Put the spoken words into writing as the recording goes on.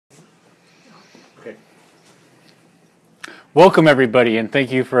Okay. Welcome, everybody, and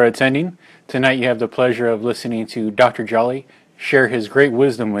thank you for attending. Tonight you have the pleasure of listening to Dr. Jolly share his great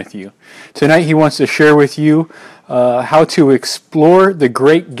wisdom with you. Tonight he wants to share with you how to explore the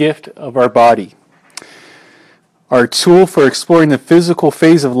great gift of our body. Our tool for exploring the physical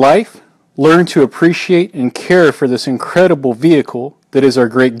phase of life, learn to appreciate and care for this incredible vehicle that is our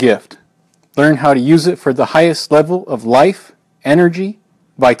great gift. Learn how to use it for the highest level of life, energy,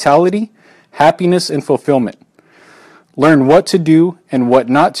 vitality, happiness, and fulfillment. Learn what to do and what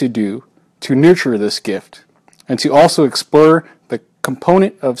not to do to nurture this gift, and to also explore the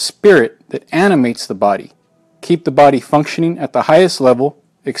component of spirit that animates the body. Keep the body functioning at the highest level,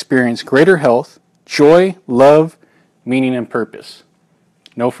 experience greater health, joy, love, meaning, and purpose.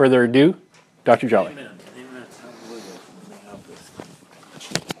 No further ado, Dr. Jolly. Amen.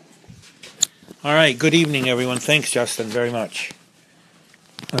 All right, good evening, everyone. Thanks, Justin, very much.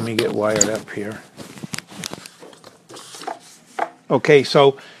 Let me get wired up here. Okay,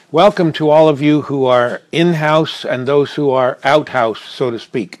 so welcome to all of you who are in-house and those who are out-house, so to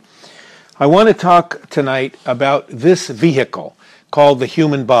speak. I want to talk tonight about this vehicle called the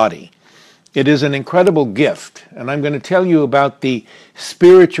human body. It is an incredible gift, and I'm going to tell you about the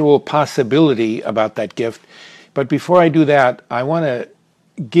spiritual possibility about that gift. But before I do that, I want to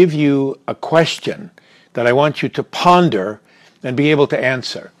give you a question that I want you to ponder and be able to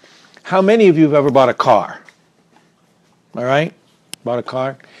answer. How many of you have ever bought a car? All right? Bought a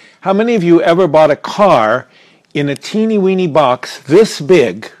car? How many of you ever bought a car in a teeny weeny box this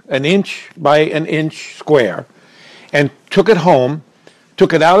big, 1 inch by 1 inch square, and took it home,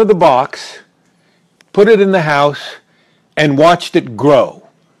 took it out of the box, put it in the house, and watched it grow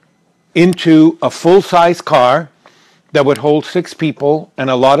into a full-size car that would hold 6 people and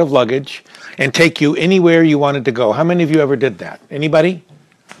a lot of luggage and take you anywhere you wanted to go? How many of you ever did that? Anybody?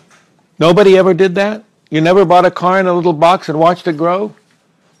 Nobody ever did that? You never bought a car in a little box and watched it grow?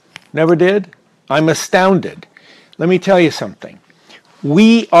 Never did? I'm astounded. Let me tell you something.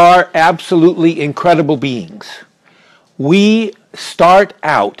 We are absolutely incredible beings. We start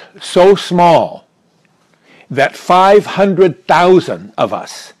out so small that 500,000 of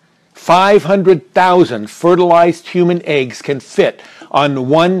us, 500,000 fertilized human eggs can fit on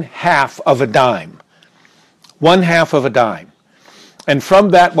 1/2 of a dime. 1/2 of a dime. And from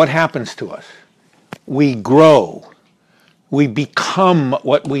that, what happens to us? We grow. We become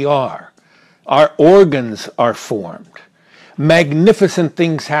what we are. Our organs are formed. Magnificent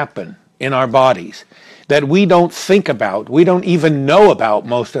things happen in our bodies that we don't think about, we don't even know about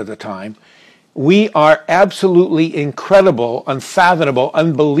most of the time. We are absolutely incredible, unfathomable,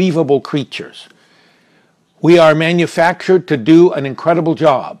 unbelievable creatures. We are manufactured to do an incredible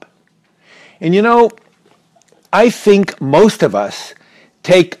job. And you know, I think most of us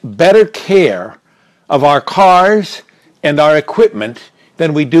take better care of our cars and our equipment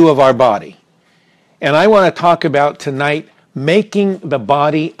than we do of our body. And I want to talk about tonight making the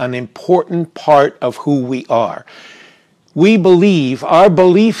body an important part of who we are. We believe, our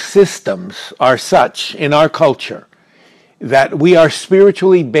belief systems are such in our culture that we are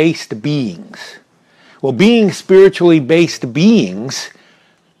spiritually based beings. Well, being spiritually based beings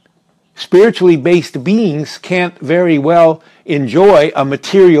can't very well enjoy a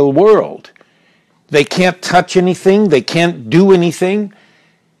material world. They can't touch anything, they can't do anything.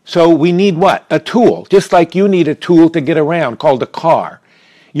 So we need what? A tool. Just like you need a tool to get around called a car.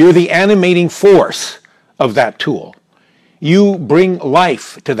 You're the animating force of that tool. You bring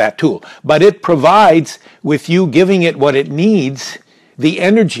life to that tool. But it provides, with you giving it what it needs, the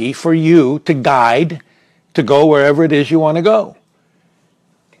energy for you to guide, to go wherever it is you want to go.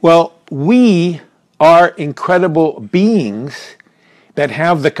 Well, we are incredible beings that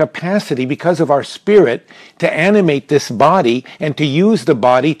have the capacity, because of our spirit, to animate this body and to use the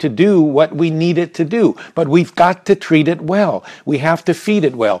body to do what we need it to do. But we've got to treat it well. We have to feed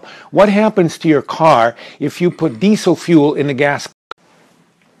it well. What happens to your car if you put diesel fuel in the gas?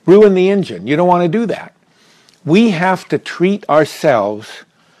 Ruin the engine. You don't want to do that. We have to treat ourselves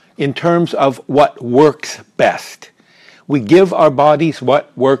in terms of what works best. We give our bodies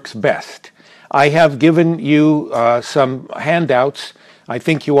what works best. I have given you some handouts. I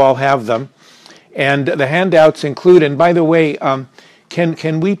think you all have them. And the handouts include, and by the way,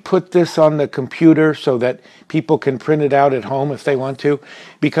 can we put this on the computer so that people can print it out at home if they want to?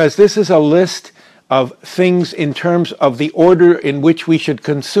 Because this is a list of things in terms of the order in which we should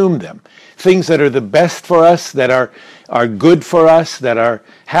consume them. Things that are the best for us, that are good for us, that are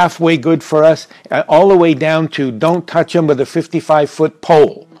halfway good for us, all the way down to don't touch them with a 55-foot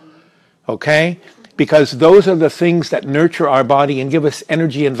pole. Okay? because those are the things that nurture our body and give us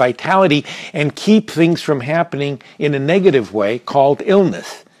energy and vitality and keep things from happening in a negative way called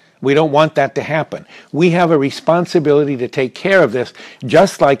illness. We don't want that to happen. We have a responsibility to take care of this,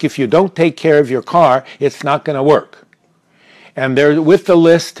 just like if you don't take care of your car, it's not going to work. And there, with the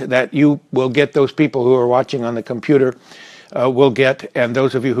list that you will get, those people who are watching on the computer will get, and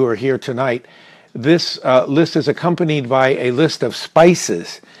those of you who are here tonight, this list is accompanied by a list of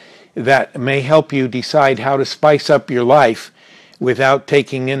spices that may help you decide how to spice up your life without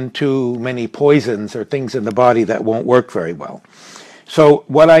taking in too many poisons or things in the body that won't work very well. So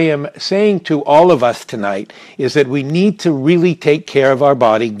what I am saying to all of us tonight is that we need to really take care of our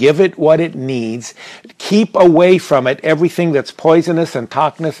body, give it what it needs, keep away from it everything that's poisonous and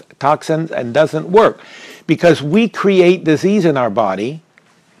toxins and doesn't work. Because we create disease in our body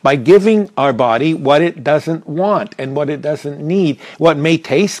by giving our body what it doesn't want and what it doesn't need. What may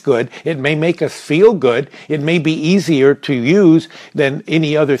taste good, it may make us feel good, it may be easier to use than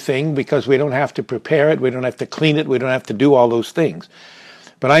any other thing because we don't have to prepare it, we don't have to clean it, we don't have to do all those things.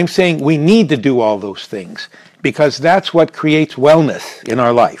 But I'm saying we need to do all those things because that's what creates wellness in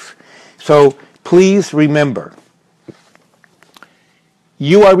our life. So please remember,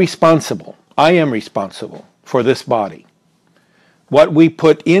 you are responsible, I am responsible for this body. What we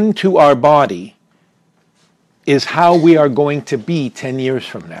put into our body is how we are going to be 10 years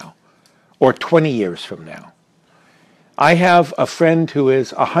from now or 20 years from now. I have a friend who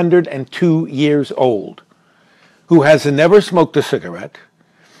is 102 years old, who has never smoked a cigarette,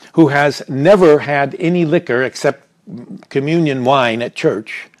 who has never had any liquor except communion wine at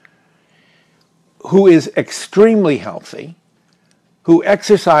church, who is extremely healthy, who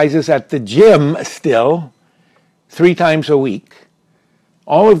exercises at the gym still 3 times a week.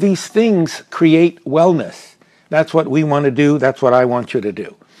 All of these things create wellness. That's what we want to do. That's what I want you to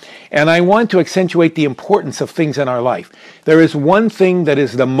do. And I want to accentuate the importance of things in our life. There is one thing that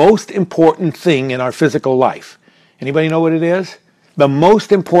is the most important thing in our physical life. Anybody know what it is? The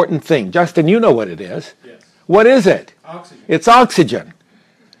most important thing. Justin, you know what it is. Yes. What is it? Oxygen. It's oxygen.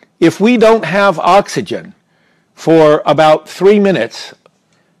 If we don't have oxygen for about 3 minutes,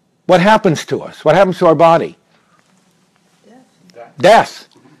 what happens to us? What happens to our body? Death.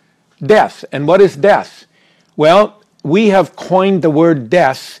 Death. And what is death? Well, we have coined the word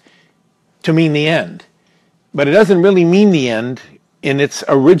death to mean the end. But it doesn't really mean the end in its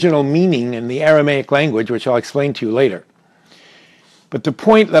original meaning in the Aramaic language, which I'll explain to you later. But the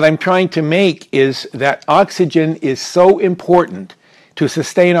point that I'm trying to make is that oxygen is so important to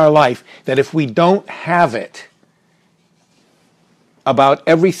sustain our life that if we don't have it about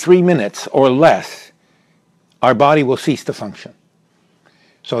every 3 minutes or less, our body will cease to function.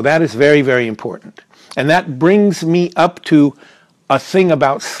 So that is very, very important. And that brings me up to a thing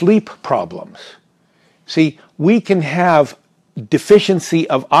about sleep problems. See, we can have deficiency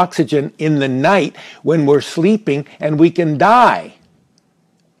of oxygen in the night when we're sleeping, and we can die.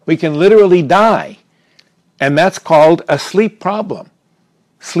 We can literally die. And that's called a sleep problem.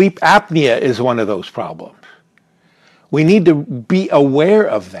 Sleep apnea is one of those problems. We need to be aware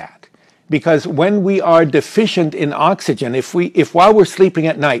of that. Because when we are deficient in oxygen, if while we're sleeping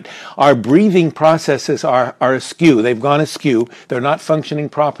at night, our breathing processes are askew, they've gone askew, they're not functioning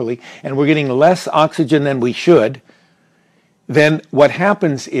properly, and we're getting less oxygen than we should, then what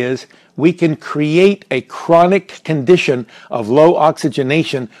happens is we can create a chronic condition of low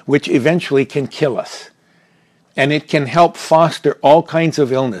oxygenation, which eventually can kill us. And it can help foster all kinds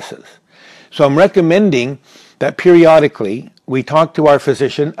of illnesses. So I'm recommending that periodically we talk to our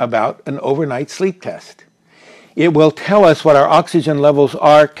physician about an overnight sleep test. It will tell us what our oxygen levels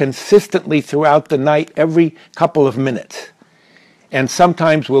are consistently throughout the night every couple of minutes. And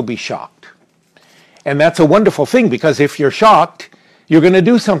sometimes we'll be shocked. And that's a wonderful thing because if you're shocked, you're going to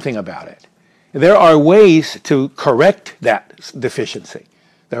do something about it. There are ways to correct that deficiency.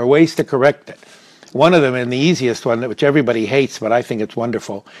 There are ways to correct it. One of them, and the easiest one, which everybody hates, but I think it's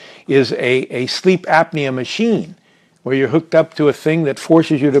wonderful, is a sleep apnea machine where you're hooked up to a thing that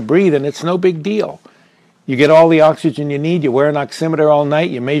forces you to breathe, and it's no big deal. You get all the oxygen you need, you wear an oximeter all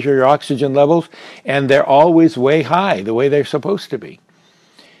night, you measure your oxygen levels, and they're always way high, the way they're supposed to be.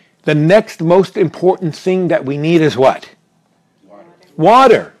 The next most important thing that we need is what?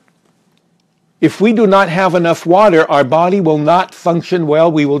 Water. If we do not have enough water, our body will not function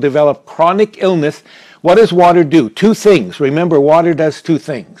well. We will develop chronic illness. What does water do? 2 things. Remember, water does 2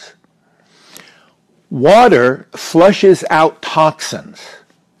 things. Water flushes out toxins.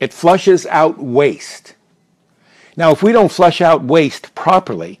 It flushes out waste. Now, if we don't flush out waste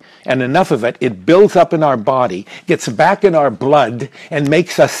properly, and enough of it, it builds up in our body, gets back in our blood, and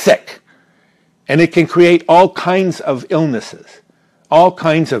makes us sick. And it can create all kinds of illnesses. All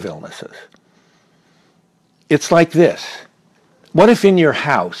kinds of illnesses. It's like this. What if in your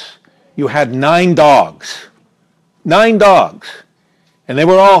house you had 9 dogs? 9 dogs. And they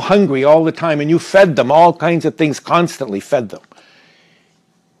were all hungry all the time, and you fed them all kinds of things, constantly fed them.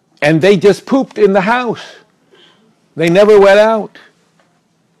 And they just pooped in the house. They never went out.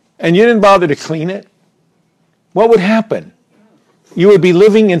 And you didn't bother to clean it. What would happen? You would be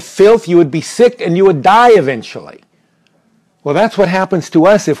living in filth, you would be sick, and you would die eventually. Well, that's what happens to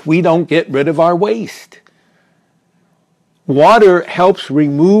us if we don't get rid of our waste. Water helps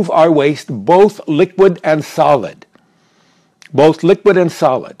remove our waste, both liquid and solid. Both liquid and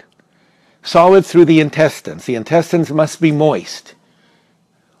solid. Solid through the intestines. The intestines must be moist.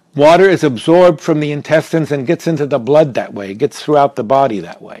 Water is absorbed from the intestines and gets into the blood that way. It gets throughout the body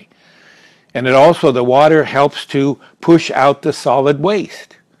that way. And it also, the water helps to push out the solid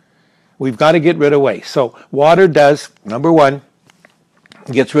waste. We've got to get rid of waste. So water does, number one,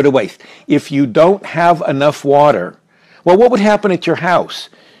 gets rid of waste. If you don't have enough water, well, what would happen at your house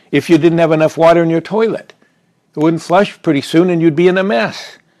if you didn't have enough water in your toilet? It wouldn't flush pretty soon and you'd be in a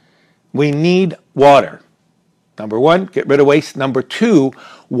mess. We need water. Number one, get rid of waste. Number two,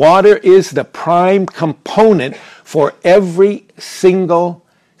 water is the prime component for every single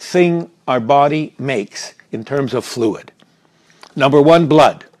thing our body makes in terms of fluid. Number one,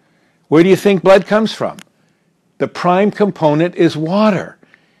 blood. Where do you think blood comes from? The prime component is water,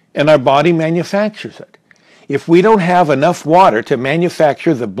 and our body manufactures it. If we don't have enough water to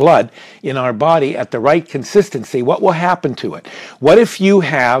manufacture the blood in our body at the right consistency, what will happen to it? What if you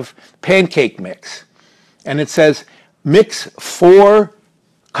have pancake mix, and it says, mix 4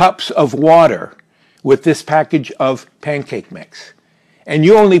 cups of water with this package of pancake mix, and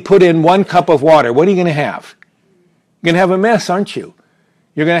you only put in 1 cup of water? What are you going to have? You're going to have a mess, aren't you?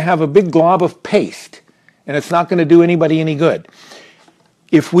 You're going to have a big glob of paste, and it's not going to do anybody any good.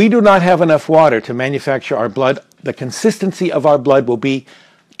 If we do not have enough water to manufacture our blood, the consistency of our blood will be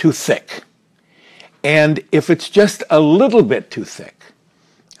too thick. And if it's just a little bit too thick,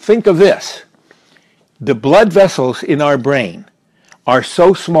 think of this. The blood vessels in our brain are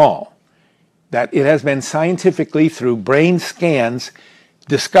so small that it has been scientifically, through brain scans,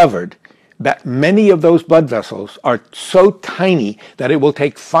 discovered that many of those blood vessels are so tiny that it will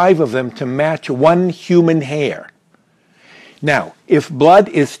take 5 of them to match 1 human hair. Now, if blood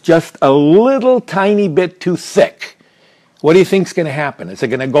is just a little tiny bit too thick, what do you think is going to happen? Is it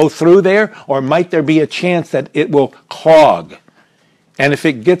going to go through there, or might there be a chance that it will clog? And if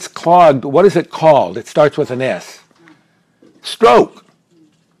it gets clogged, what is it called? It starts with an S. Stroke.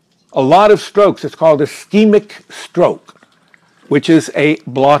 A lot of strokes. It's called ischemic stroke, which is a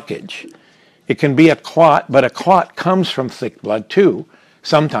blockage. It can be a clot, but a clot comes from thick blood too,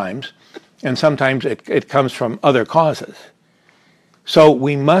 sometimes, and sometimes it comes from other causes. So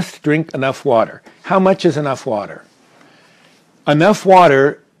we must drink enough water. How much is enough water? Enough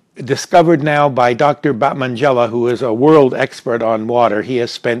water, discovered now by Dr. Batmangela, who is a world expert on water. He has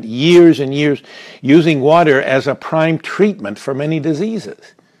spent years and years using water as a prime treatment for many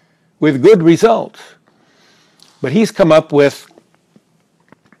diseases, with good results. But he's come up with,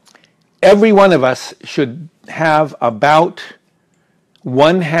 every one of us should have about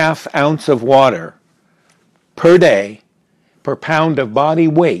 1/2 ounce of water per day, per pound of body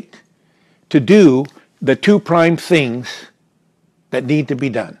weight, to do the 2 prime things that need to be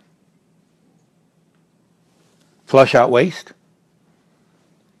done. Flush out waste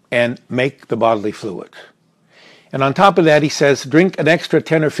and make the bodily fluids. And on top of that, he says, drink an extra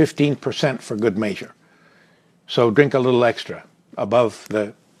 10 or 15% for good measure. So drink a little extra, above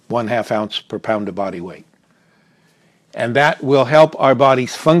the 1/2 ounce per pound of body weight. And that will help our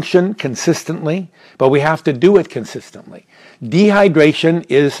bodies function consistently, but we have to do it consistently. Dehydration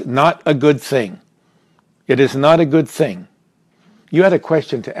is not a good thing. It is not a good thing. You had a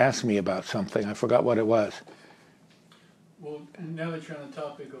question to ask me about something. I forgot what it was. Well, now that you're on the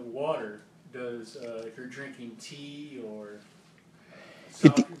topic of water, does if you're drinking tea or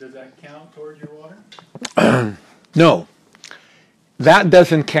does that count towards your water? No. That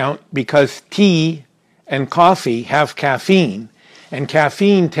doesn't count because tea and coffee have caffeine, and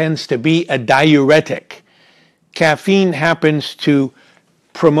caffeine tends to be a diuretic. Caffeine happens to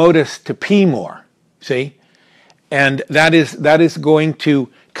promote us to pee more, see? And that is going to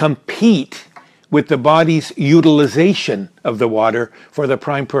compete with the body's utilization of the water for the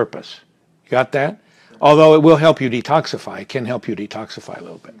prime purpose. You got that? Although it will help you detoxify. It can help you detoxify a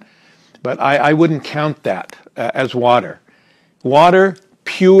little bit. But I wouldn't count that as water. Water,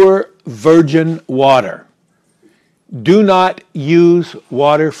 pure virgin water. Do not use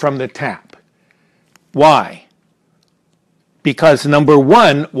water from the tap. Why? Because number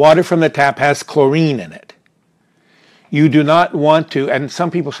one, water from the tap has chlorine in it. You do not want to, and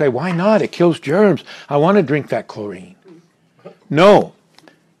some people say, why not? It kills germs. I want to drink that chlorine. No,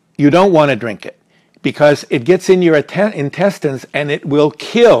 you don't want to drink it because it gets in your intestines and it will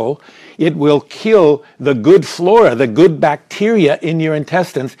kill the good flora, the good bacteria in your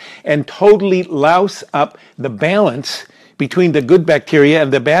intestines, and totally louse up the balance between the good bacteria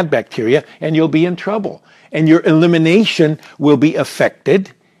and the bad bacteria, and you'll be in trouble. And your elimination will be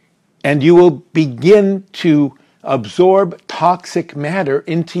affected, and you will begin to absorb toxic matter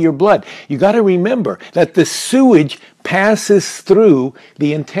into your blood. You got to remember that the sewage passes through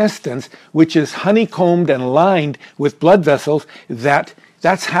the intestines, which is honeycombed and lined with blood vessels.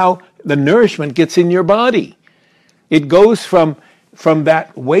 That's how the nourishment gets in your body. It goes from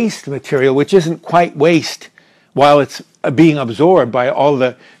that waste material, which isn't quite waste while it's being absorbed by all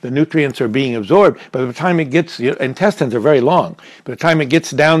the nutrients are being absorbed. By the time it gets, your intestines are very long. By the time it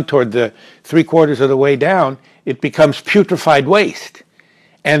gets down toward the 3/4 of the way down, it becomes putrefied waste.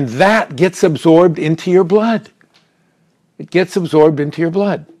 And that gets absorbed into your blood. It gets absorbed into your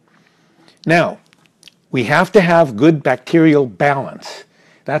blood. Now, we have to have good bacterial balance.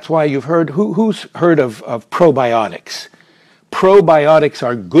 That's why you've heard, who's heard of probiotics? Probiotics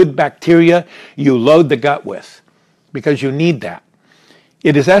are good bacteria you load the gut with because you need that.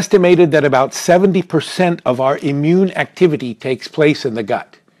 It is estimated that about 70% of our immune activity takes place in the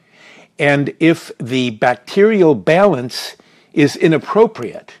gut. And if the bacterial balance is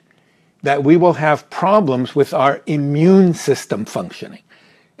inappropriate, that we will have problems with our immune system functioning.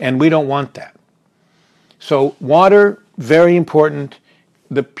 And we don't want that. So water, very important.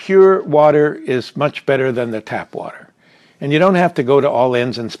 The pure water is much better than the tap water. And you don't have to go to All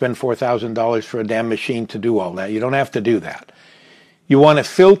Ends and spend $4,000 for a damn machine to do all that. You don't have to do that. You want to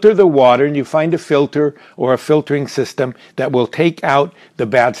filter the water, and you find a filter or a filtering system that will take out the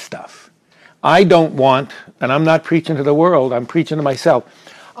bad stuff. I don't want, and I'm not preaching to the world, I'm preaching to myself,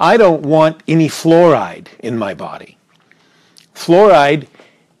 I don't want any fluoride in my body. Fluoride,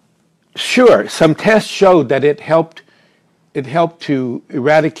 sure, some tests showed that it helped to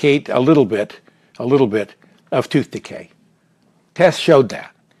eradicate a little bit of tooth decay. Tests showed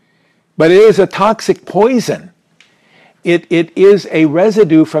that. But it is a toxic poison. It is a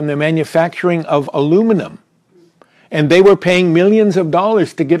residue from the manufacturing of aluminum. And they were paying millions of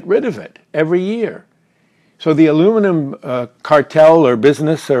dollars to get rid of it every year. So the aluminum cartel or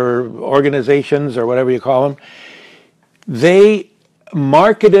business or organizations or whatever you call them, they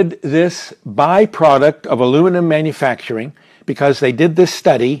marketed this byproduct of aluminum manufacturing because they did this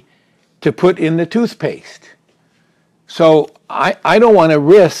study to put in the toothpaste. So I don't want to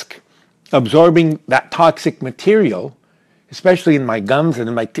risk absorbing that toxic material, especially in my gums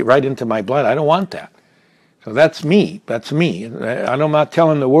and right into my blood. I don't want that. So that's me. That's me. I'm not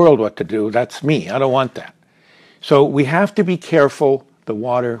telling the world what to do. That's me. I don't want that. So we have to be careful the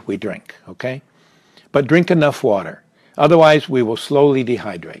water we drink, okay? But drink enough water. Otherwise, we will slowly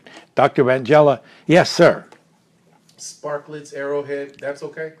dehydrate. Dr. Vangela, yes, sir. Sparklets, Arrowhead, that's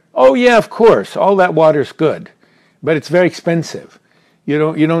okay? Oh, yeah, of course. All that water's good. But it's very expensive. You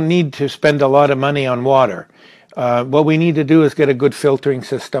don't need to spend a lot of money on water. What we need to do is get a good filtering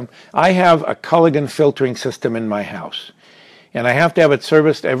system. I have a Culligan filtering system in my house, and I have to have it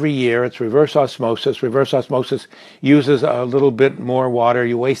serviced every year. It's reverse osmosis. Reverse osmosis uses a little bit more water.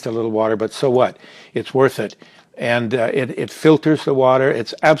 You waste a little water, but so what? It's worth it. And it filters the water.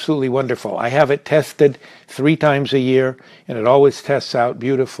 It's absolutely wonderful. I have it tested 3 times a year, and it always tests out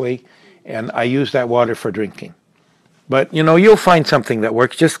beautifully, and I use that water for drinking. But, you'll find something that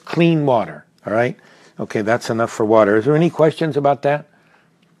works. Just clean water, all right? Okay, that's enough for water. Is there any questions about that?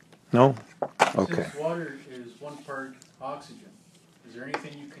 No? Okay. Since water is 1 part oxygen, is there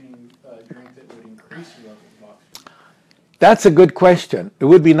anything you can drink that would increase your level of oxygen? That's a good question. It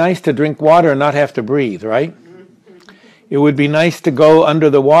would be nice to drink water and not have to breathe, right? It would be nice to go under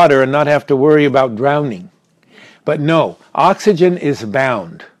the water and not have to worry about drowning. But no, oxygen is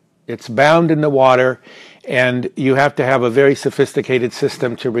bound. It's bound in the water, and you have to have a very sophisticated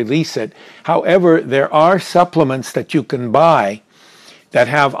system to release it. However, there are supplements that you can buy that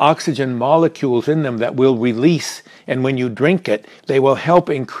have oxygen molecules in them that will release, and when you drink it, they will help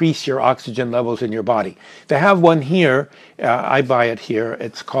increase your oxygen levels in your body. They have one here, I buy it here,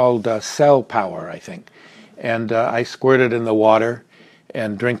 it's called Cell Power, I think. And I squirt it in the water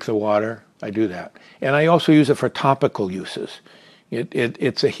and drink the water. I do that. And I also use it for topical uses.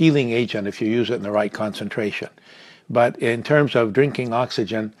 It's a healing agent if you use it in the right concentration. But in terms of drinking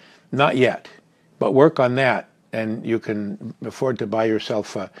oxygen, not yet. But work on that. and you can afford to buy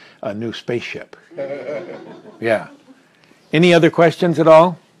yourself a new spaceship. Yeah. Any other questions at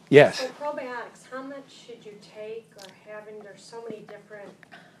all? Yes. So probiotics, how much should you take or having, there's so many different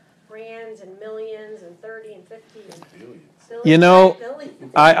brands and millions and 30 and 50 and billions. You know,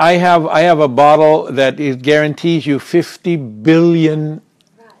 I have a bottle that guarantees you 50 billion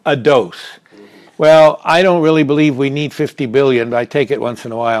a dose. Well, I don't really believe we need 50 billion, but I take it once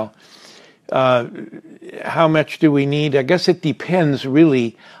in a while. How much do we need? I guess it depends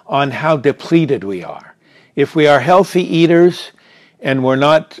really on how depleted we are. If we are healthy eaters and we're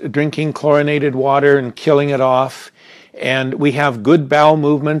not drinking chlorinated water and killing it off, and we have good bowel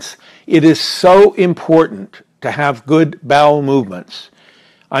movements, it is so important to have good bowel movements.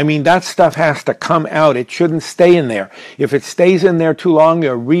 I mean, that stuff has to come out. It shouldn't stay in there. If it stays in there too long,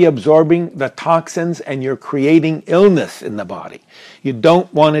 you're reabsorbing the toxins and you're creating illness in the body. You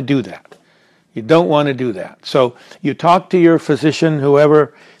don't want to do that. You don't want to do that. So you talk to your physician,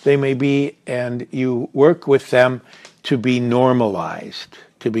 whoever they may be, and you work with them to be normalized,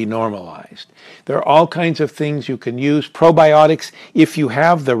 to be normalized. There are all kinds of things you can use. Probiotics, if you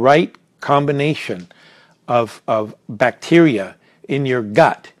have the right combination of bacteria in your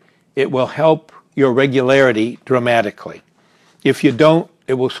gut, it will help your regularity dramatically. If you don't,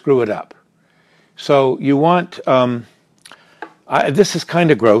 it will screw it up. So you want, this is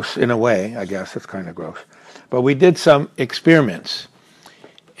kind of gross in a way, I guess it's kind of gross, but we did some experiments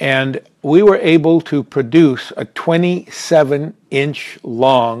and we were able to produce a 27-inch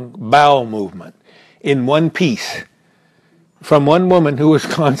long bowel movement in one piece from one woman who was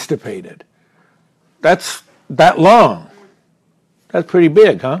constipated. That's that long. That's pretty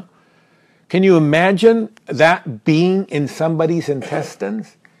big, huh? Can you imagine that being in somebody's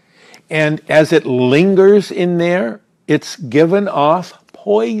intestines? And as it lingers in there, it's given off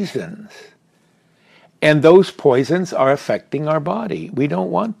poisons. And those poisons are affecting our body. We don't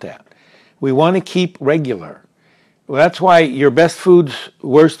want that. We want to keep regular. Well, that's why your best foods,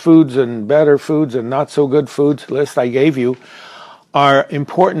 worst foods, and better foods, and not so good foods list I gave you are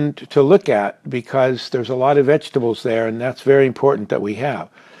important to look at, because there's a lot of vegetables there, and that's very important that we have.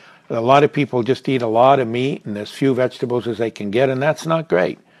 A lot of people just eat a lot of meat and as few vegetables as they can get, and that's not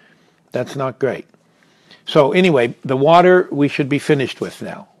great. That's not great. So anyway, the water we should be finished with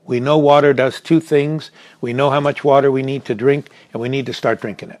now. We know water does two things. We know how much water we need to drink, and we need to start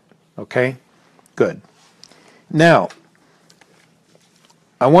drinking it. Okay? Good. Now,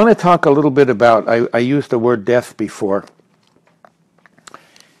 I want to talk a little bit about, I used the word death before.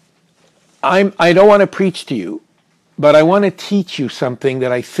 I don't want to preach to you, but I want to teach you something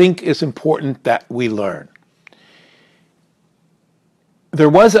that I think is important that we learn. There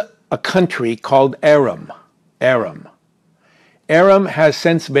was a country called Aram. Aram has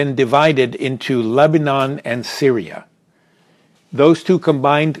since been divided into Lebanon and Syria. Those two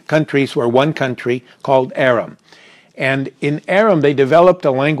combined countries were one country called Aram. And in Aram, they developed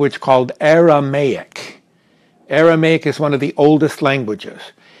a language called Aramaic. Aramaic is one of the oldest languages.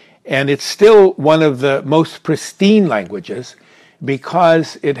 And it's still one of the most pristine languages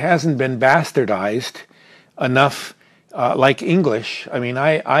because it hasn't been bastardized enough like English. I mean,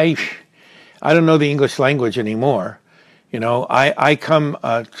 I don't know the English language anymore. You know, I come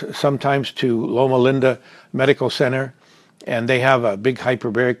sometimes to Loma Linda Medical Center, and they have a big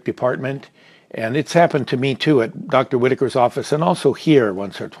hyperbaric department. And it's happened to me too at Dr. Whitaker's office, and also here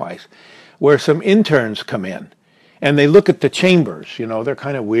once or twice, where some interns come in. And they look at the chambers, you know, they're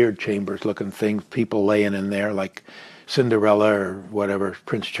kind of weird chambers looking things, people laying in there like Cinderella or whatever,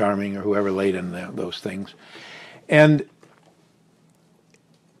 Prince Charming or whoever laid in those things. And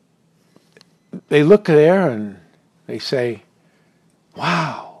they look there and they say,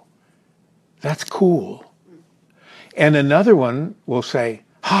 wow, that's cool. And another one will say,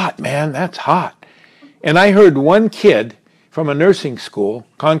 hot, man, that's hot. And I heard one kid from a nursing school,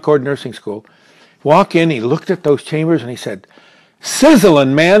 Concord Nursing School, walk in, he looked at those chambers and he said,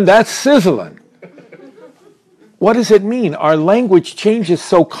 sizzling, man, that's sizzling. What does it mean? Our language changes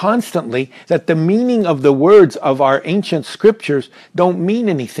so constantly that the meaning of the words of our ancient scriptures don't mean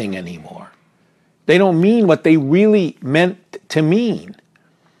anything anymore. They don't mean what they really meant to mean.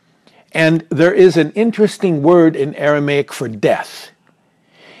 And there is an interesting word in Aramaic for death.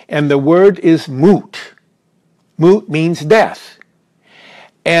 And the word is mut. Mut means death.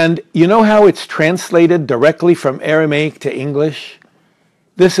 And you know how it's translated directly from Aramaic to English?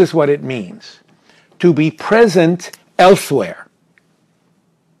 This is what it means. To be present elsewhere.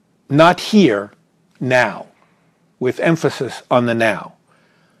 Not here, now. With emphasis on the now.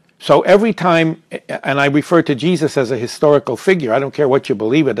 So every time, and I refer to Jesus as a historical figure, I don't care what you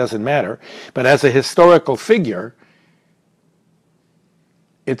believe, it doesn't matter, but as a historical figure,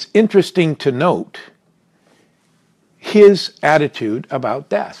 it's interesting to note his attitude about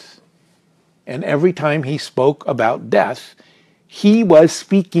death. And every time he spoke about death, he was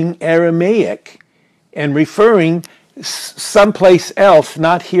speaking Aramaic and referring someplace else,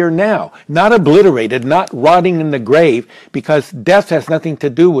 not here now, not obliterated, not rotting in the grave, because death has nothing to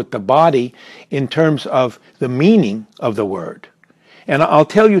do with the body in terms of the meaning of the word. And I'll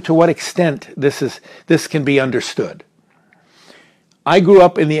tell you to what extent this can be understood. I grew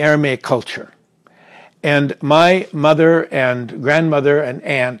up in the Aramaic culture, and my mother and grandmother and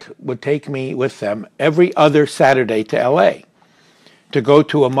aunt would take me with them every other Saturday to LA to go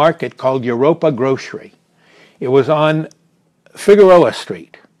to a market called Europa Grocery. It was on Figueroa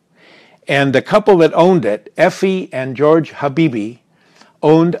Street. And the couple that owned it, Effie and George Habibi,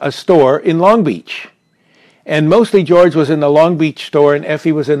 owned a store in Long Beach. And mostly George was in the Long Beach store and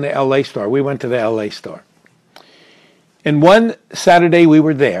Effie was in the LA store. We went to the LA store. And one Saturday we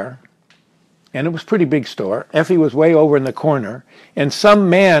were there, and it was a pretty big store. Effie was way over in the corner, and some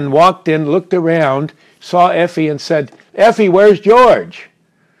man walked in, looked around, saw Effie and said, "Effie, where's George?"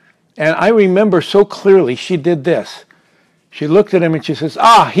 And I remember so clearly she did this. She looked at him and she says,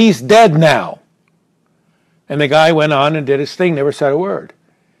 "Ah, he's dead now." And the guy went on and did his thing, never said a word.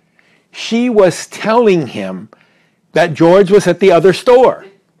 She was telling him that George was at the other store.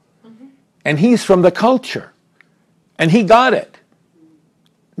 And he's from the culture. And he got it.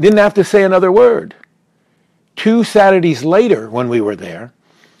 Didn't have to say another word. 2 Saturdays later, when we were there,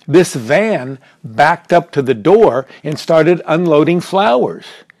 this van backed up to the door and started unloading flowers.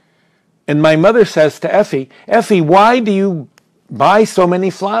 And my mother says to Effie, "Effie, why do you buy so many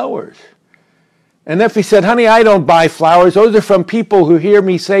flowers?" And Effie said, "Honey, I don't buy flowers. Those are from people who hear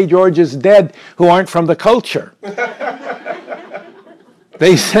me say George is dead who aren't from the culture.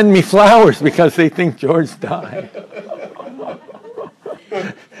 They send me flowers because they think George died."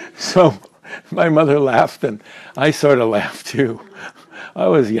 So my mother laughed, and I sort of laughed too. I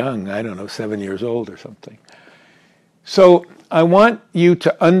was young, I don't know, 7 years old or something. So I want you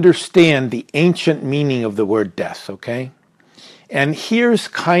to understand the ancient meaning of the word death, okay? And here's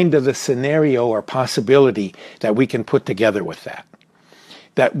kind of the scenario or possibility that we can put together with that.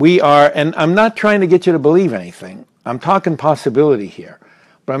 That we are, and I'm not trying to get you to believe anything. I'm talking possibility here.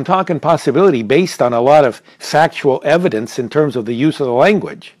 But I'm talking possibility based on a lot of factual evidence in terms of the use of the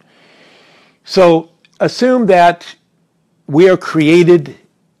language. So assume that we are created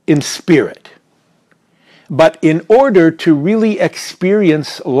in spirit. But in order to really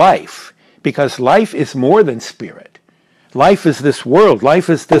experience life, because life is more than spirit. Life is this world. Life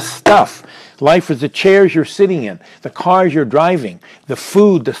is this stuff. Life is the chairs you're sitting in, the cars you're driving, the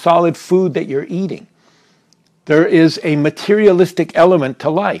food, the solid food that you're eating. There is a materialistic element to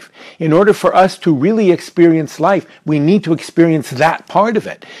life. In order for us to really experience life, we need to experience that part of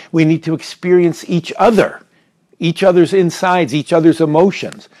it. We need to experience each other's insides, each other's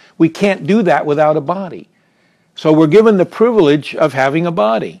emotions. We can't do that without a body. So we're given the privilege of having a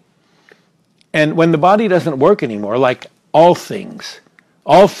body. And when the body doesn't work anymore, like all things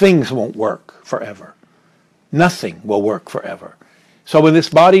won't work forever. Nothing will work forever. So when this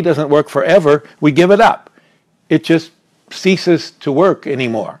body doesn't work forever, we give it up. It just ceases to work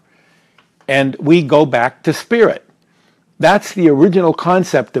anymore. And we go back to spirit. That's the original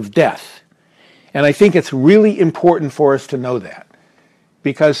concept of death. And I think it's really important for us to know that.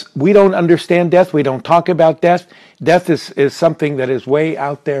 Because we don't understand death, we don't talk about death. Death is something that is way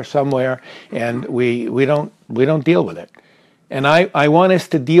out there somewhere, and we don't deal with it. And I want us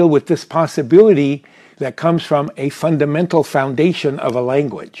to deal with this possibility that comes from a fundamental foundation of a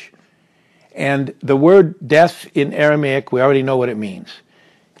language. And the word death in Aramaic, we already know what it means.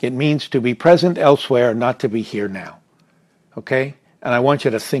 It means to be present elsewhere, not to be here now. Okay? And I want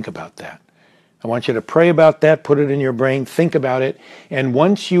you to think about that. I want you to pray about that, put it in your brain, think about it. And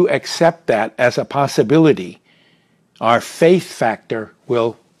once you accept that as a possibility, our faith factor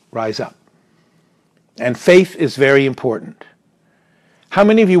will rise up. And faith is very important. How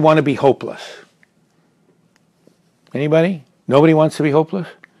many of you want to be hopeless? Anybody? Nobody wants to be hopeless?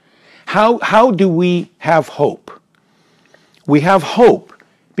 How do we have hope? We have hope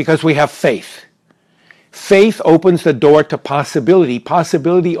because we have faith. Faith opens the door to possibility.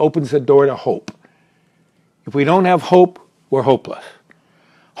 Possibility opens the door to hope. If we don't have hope, we're hopeless.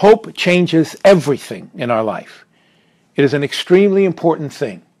 Hope changes everything in our life. It is an extremely important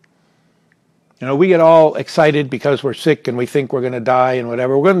thing. You know, we get all excited because we're sick and we think we're going to die and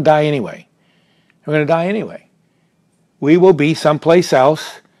whatever. We're going to die anyway. We're going to die anyway. We will be someplace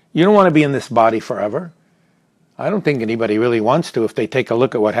else You don't want to be in this body forever. I don't think anybody really wants to if they take a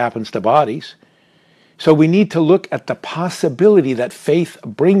look at what happens to bodies. So we need to look at the possibility that faith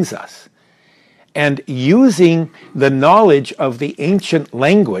brings us. And using the knowledge of the ancient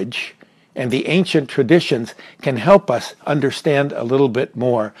language and the ancient traditions can help us understand a little bit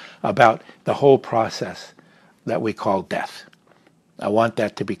more about the whole process that we call death. I want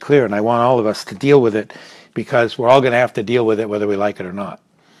that to be clear, and I want all of us to deal with it, because we're all going to have to deal with it whether we like it or not.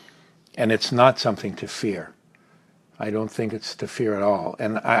 And it's not something to fear. I don't think it's to fear at all.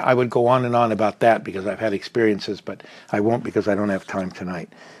 And I would go on and on about that because I've had experiences, but I won't because I don't have time tonight.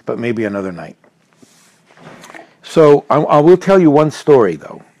 But maybe another night. So I will tell you one story,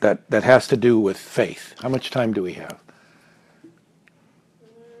 though, that has to do with faith. How much time do we have?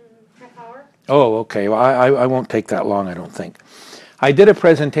 Half hour? Oh, okay. Well, I won't take that long, I don't think. I did a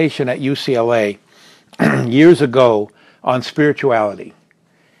presentation at UCLA years ago on spirituality.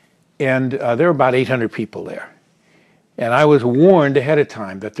 And there were about 800 people there. And I was warned ahead of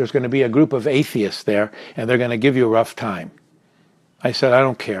time that there's going to be a group of atheists there, and they're going to give you a rough time. I said, I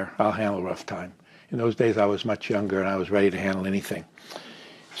don't care. I'll handle a rough time. In those days, I was much younger, and I was ready to handle anything.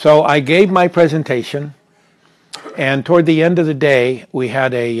 So I gave my presentation, and toward the end of the day, we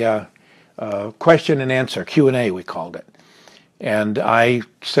had a question and answer, Q&A, we called it. And I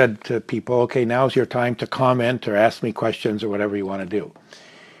said to people, okay, now's your time to comment or ask me questions or whatever you want to do.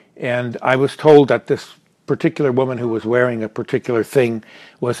 And I was told that this particular woman who was wearing a particular thing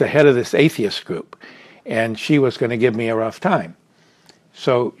was the head of this atheist group, and she was going to give me a rough time.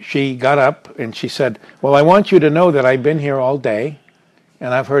 So she got up and she said, well, I want you to know that I've been here all day,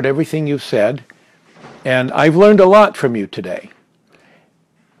 and I've heard everything you've said, and I've learned a lot from you today.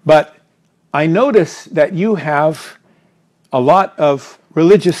 But I notice that you have a lot of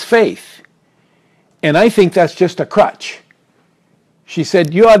religious faith, and I think that's just a crutch. She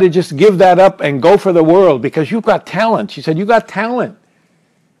said, you ought to just give that up and go for the world because you've got talent. She said, you got talent.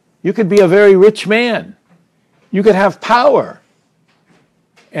 You could be a very rich man. You could have power.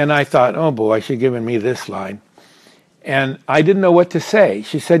 And I thought, oh boy, she's giving me this line. And I didn't know what to say.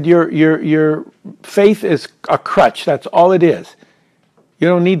 She said, your faith is a crutch. That's all it is. You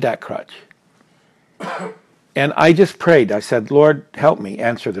don't need that crutch. And I just prayed. I said, Lord, help me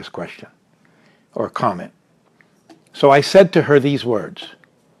answer this question or comment. So I said to her these words.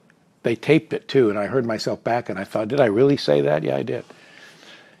 They taped it too, and I heard myself back, and I thought, did I really say that? Yeah, I did.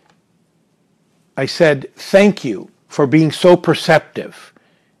 I said, thank you for being so perceptive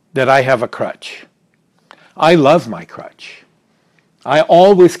that I have a crutch. I love my crutch. I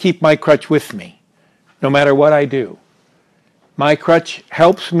always keep my crutch with me, no matter what I do. My crutch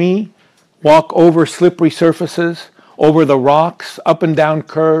helps me walk over slippery surfaces, over the rocks, up and down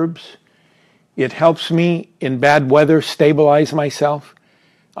curbs. It helps me in bad weather stabilize myself.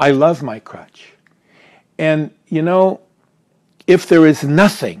 I love my crutch. And, you know, if there is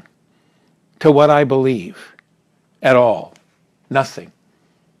nothing to what I believe at all, nothing,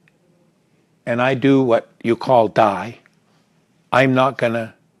 and I do what you call die, I'm not going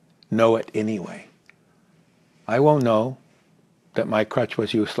to know it anyway. I won't know that my crutch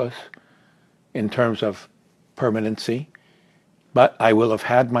was useless in terms of permanency. But I will have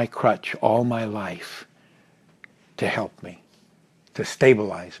had my crutch all my life to help me, to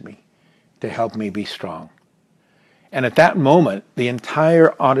stabilize me, to help me be strong. And at that moment, the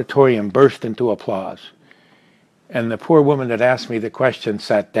entire auditorium burst into applause. And the poor woman that asked me the question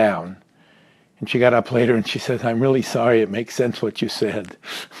sat down. And she got up later and she said, I'm really sorry, it makes sense what you said.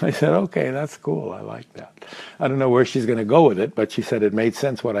 I said, okay, that's cool, I like that. I don't know where she's going to go with it, but she said it made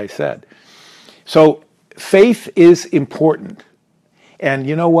sense what I said. So faith is important. And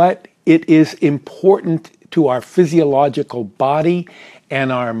you know what? It is important to our physiological body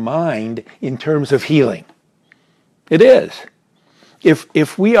and our mind in terms of healing. It is.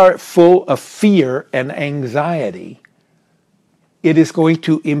 If we are full of fear and anxiety, it is going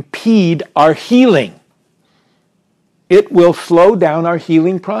to impede our healing. It will slow down our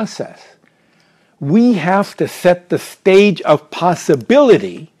healing process. We have to set the stage of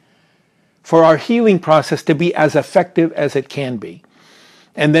possibility for our healing process to be as effective as it can be.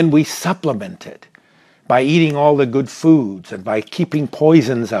 And then we supplement it by eating all the good foods and by keeping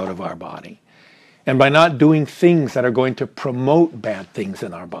poisons out of our body and by not doing things that are going to promote bad things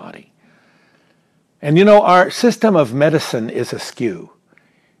in our body. And you know, our system of medicine is askew.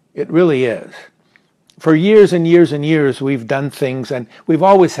 It really is. For years and years and years, we've done things, and we've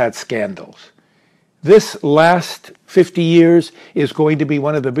always had scandals. This last 50 years is going to be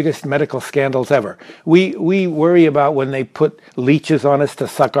one of the biggest medical scandals ever. We worry about when they put leeches on us to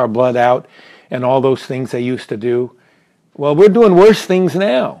suck our blood out and all those things they used to do. Well, we're doing worse things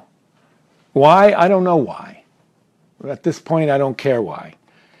now. Why? I don't know why. At this point, I don't care why.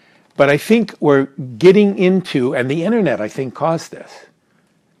 But I think we're getting into, and the internet, I think, caused this.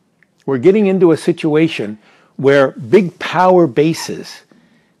 We're getting into a situation where big power bases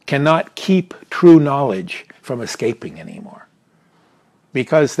cannot keep true knowledge from escaping anymore,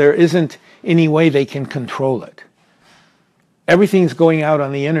 because there isn't any way they can control it. Everything's going out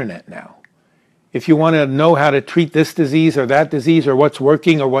on the internet now. If you want to know how to treat this disease or that disease, or what's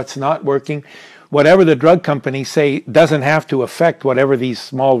working or what's not working, whatever the drug companies say doesn't have to affect whatever these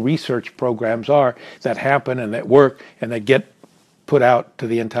small research programs are that happen and that work and that get put out to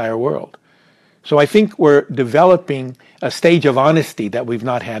the entire world. So I think we're developing a stage of honesty that we've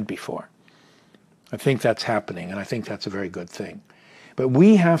not had before. I think that's happening, and I think that's a very good thing. But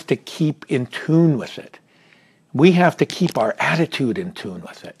we have to keep in tune with it. We have to keep our attitude in tune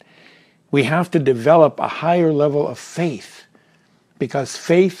with it. We have to develop a higher level of faith, because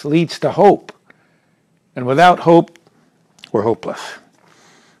faith leads to hope. And without hope, we're hopeless.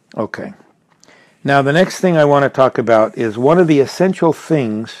 Okay. Now, the next thing I want to talk about is one of the essential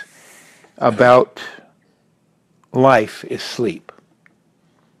things about life is sleep.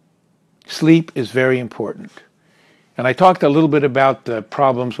 Sleep is very important. And I talked a little bit about the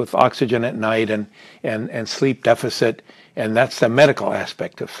problems with oxygen at night and sleep deficit, and that's the medical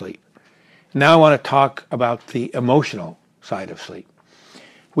aspect of sleep. Now I want to talk about the emotional side of sleep.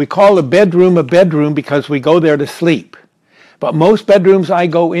 We call a bedroom because we go there to sleep. But most bedrooms I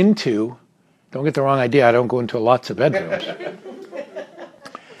go into, don't get the wrong idea, I don't go into lots of bedrooms.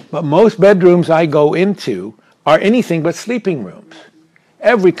 But most bedrooms I go into are anything but sleeping rooms.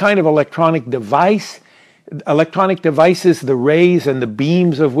 Every kind of electronic devices, the rays and the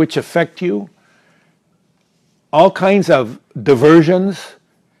beams of which affect you, all kinds of diversions,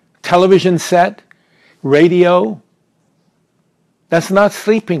 television set, radio. That's not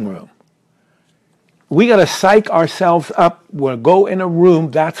sleeping room. We got to psych ourselves up. We'll go in a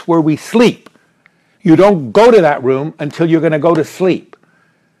room, that's where we sleep. You don't go to that room until you're going to go to sleep.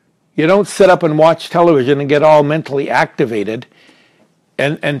 You don't sit up and watch television and get all mentally activated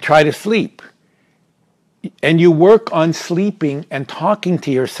and try to sleep. And you work on sleeping and talking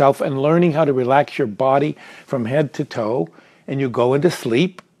to yourself and learning how to relax your body from head to toe, and you go into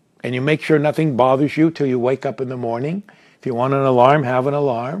sleep and you make sure nothing bothers you till you wake up in the morning. If you want an alarm, have an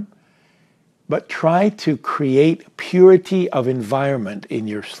alarm. But try to create purity of environment in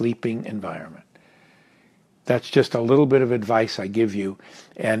your sleeping environment. That's just a little bit of advice I give you.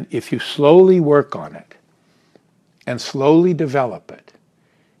 And if you slowly work on it and slowly develop it,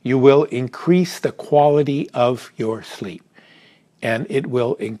 you will increase the quality of your sleep. And it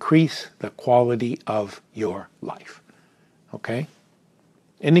will increase the quality of your life. Okay?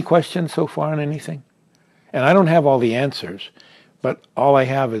 Any questions so far on anything? And I don't have all the answers, but all I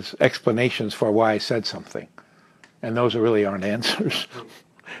have is explanations for why I said something. And those really aren't answers.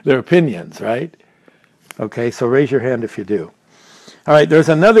 They're opinions, right? Okay, so raise your hand if you do. All right, there's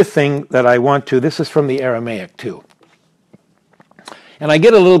another thing that I want to, this is from the Aramaic too. And I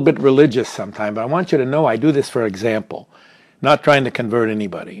get a little bit religious sometimes, but I want you to know I do this for example, not trying to convert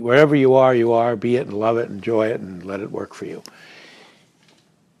anybody. Wherever you are, be it and love it, enjoy it, and let it work for you.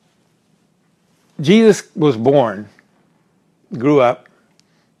 Jesus was born, grew up,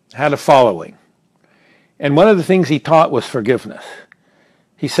 had a following. And one of the things he taught was forgiveness.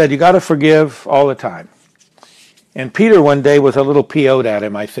 He said, you got to forgive all the time. And Peter one day was a little PO'd at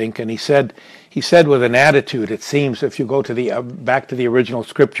him, I think, and he said with an attitude, it seems, if you go to the back to the original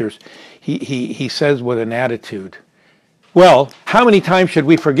scriptures, he says with an attitude, well, how many times should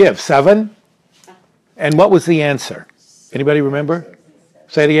we forgive? 7? And what was the answer? Anybody remember?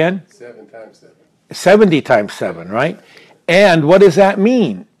 Say it again? 7 times 7. 70 times 7, right? And what does that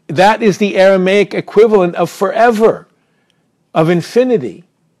mean? That is the Aramaic equivalent of forever, of infinity.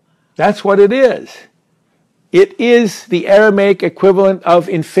 That's what it is. It is the Aramaic equivalent of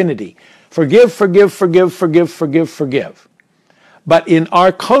infinity. Forgive, forgive, forgive, forgive, forgive, forgive. But in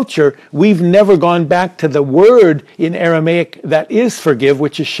our culture, we've never gone back to the word in Aramaic that is forgive,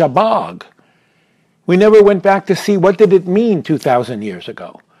 which is shabag. We never went back to see what did it mean 2,000 years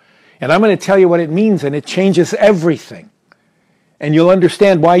ago. And I'm going to tell you what it means, and it changes everything. And you'll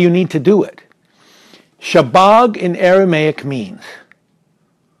understand why you need to do it. Shabag in Aramaic means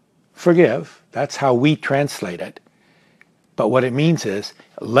forgive. That's how we translate it. But what it means is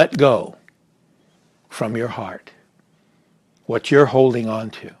let go from your heart what you're holding on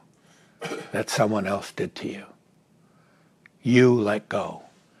to that someone else did to you. You let go.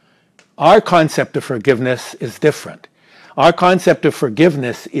 Our concept of forgiveness is different. Our concept of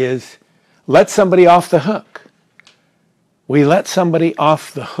forgiveness is let somebody off the hook. we let somebody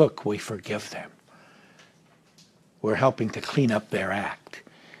off the hook, we forgive them. We're helping to clean up their act.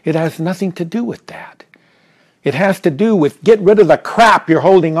 It has nothing to do with that. It has to do with get rid of the crap you're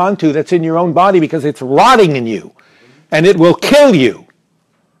holding on to that's in your own body because it's rotting in you and it will kill you.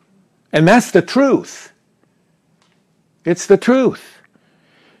 And that's the truth. It's the truth.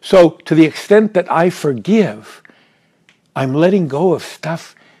 So to the extent that I forgive, I'm letting go of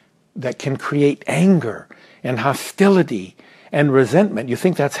stuff that can create anger and hostility and resentment. You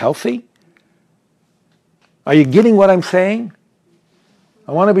think that's healthy? Are you getting what I'm saying?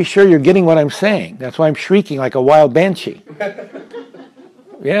 I want to be sure you're getting what I'm saying. That's why I'm shrieking like a wild banshee.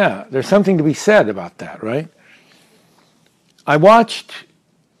 Yeah, there's something to be said about that, right? I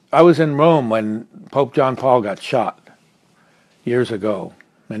was in Rome when Pope John Paul got shot years ago,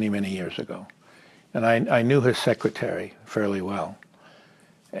 many, many years ago. And I knew his secretary fairly well.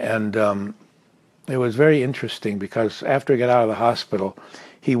 And it was very interesting because after he got out of the hospital,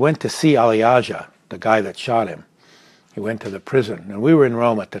 he went to see Aliaja, the guy that shot him. He went to the prison. And we were in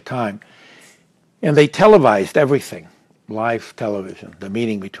Rome at the time. And they televised everything, live television, the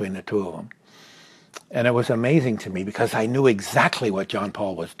meeting between the two of them. And it was amazing to me because I knew exactly what John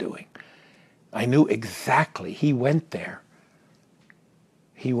Paul was doing. I knew exactly. He went there.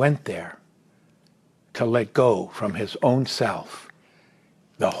 He went there to let go from his own self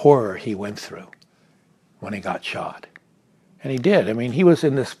the horror he went through when he got shot. And he did. I mean, he was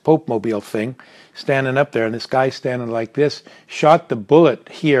in this Pope-mobile thing, standing up there, and this guy standing like this, shot the bullet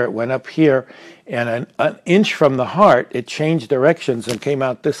here, it went up here, and an inch from the heart, it changed directions and came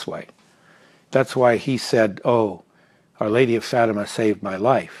out this way. That's why he said, oh, Our Lady of Fatima saved my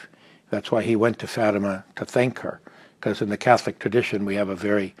life. That's why he went to Fatima to thank her, because in the Catholic tradition we have a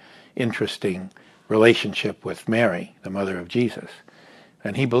very interesting relationship with Mary, the mother of Jesus.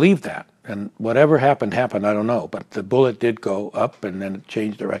 And he believed that. And whatever happened, I don't know. But the bullet did go up and then it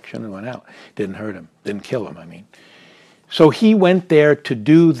changed direction and went out. Didn't hurt him. Didn't kill him, I mean. So he went there to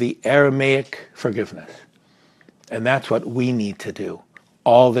do the Aramaic forgiveness. And that's what we need to do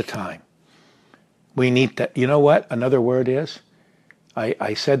all the time. We need to, you know what another word is?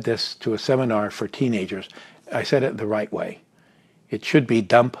 I said this to a seminar for teenagers. I said it the right way. It should be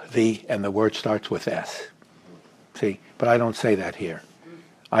dump the, and the word starts with S. See, but I don't say that here.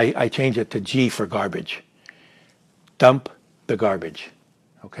 I change it to G for garbage. Dump the garbage,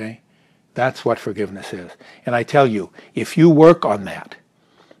 okay? That's what forgiveness is. And I tell you, if you work on that,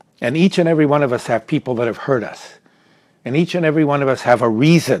 and each and every one of us have people that have hurt us, and each and every one of us have a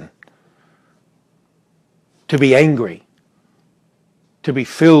reason to be angry, to be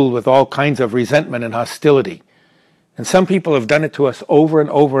filled with all kinds of resentment and hostility. And some people have done it to us over and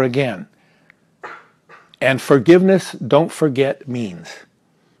over again. And forgiveness, don't forget, means.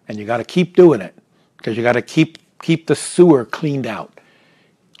 And you got to keep doing it, because you got to keep the sewer cleaned out.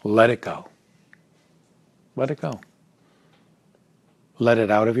 Let it go. Let it go. Let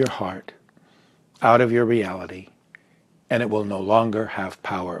it out of your heart, out of your reality, and it will no longer have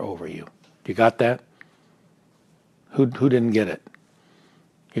power over you. You got that? Who didn't get it?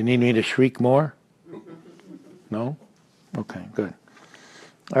 You need me to shriek more? No? Okay, good.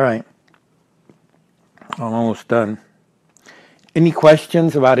 All right. I'm almost done. Any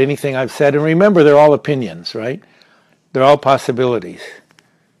questions about anything I've said? And remember, they're all opinions, right? They're all possibilities,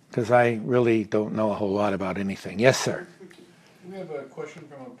 because I really don't know a whole lot about anything. Yes, sir? We have a question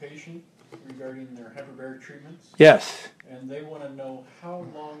from a patient regarding their hyperbaric treatments. Yes. And they want to know, how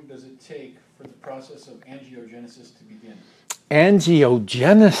long does it take for the process of angiogenesis to begin?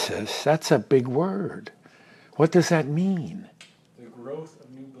 Angiogenesis, that's a big word. What does that mean? The growth of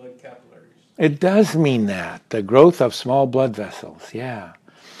new blood capillaries. It does mean that, the growth of small blood vessels, yeah.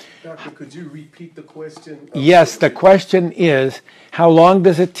 Doctor, could you repeat the question? Yes, the question is, how long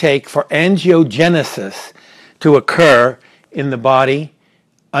does it take for angiogenesis to occur in the body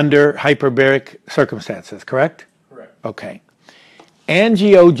under hyperbaric circumstances, correct? Correct. Okay.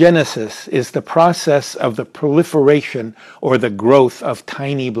 Angiogenesis is the process of the proliferation or the growth of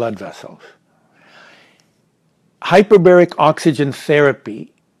tiny blood vessels. Hyperbaric oxygen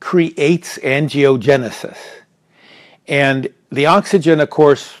therapy creates angiogenesis. And the oxygen, of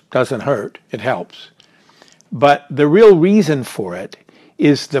course, doesn't hurt. It helps. But the real reason for it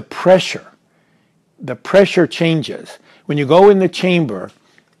is the pressure. The pressure changes. When you go in the chamber,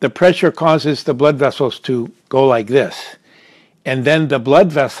 the pressure causes the blood vessels to go like this. And then the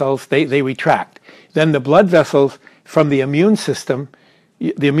blood vessels, they retract. Then the blood vessels from the immune system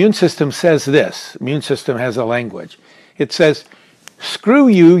says this. The immune system has a language. It says, screw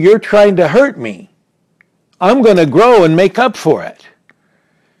you, you're trying to hurt me. I'm going to grow and make up for it.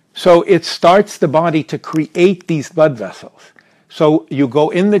 So it starts the body to create these blood vessels. So you go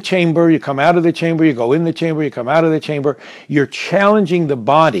in the chamber, you come out of the chamber, you go in the chamber, you come out of the chamber. You're challenging the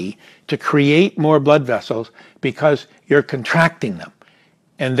body to create more blood vessels because you're contracting them.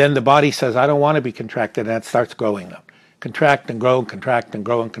 And then the body says, I don't want to be contracted, and it starts growing them. Contract and grow, and contract and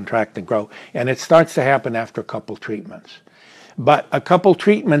grow, and contract and grow. And it starts to happen after a couple treatments. But a couple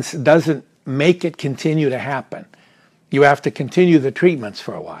treatments doesn't make it continue to happen. You have to continue the treatments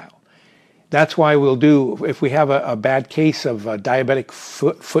for a while. That's why we'll do, if we have a bad case of a diabetic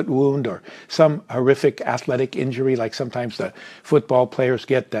foot wound or some horrific athletic injury, like sometimes the football players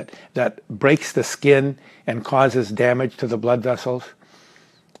get that breaks the skin and causes damage to the blood vessels,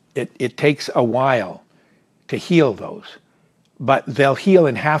 it takes a while to heal those. But they'll heal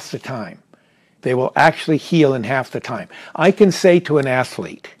in half the time. They will actually heal in half the time. I can say to an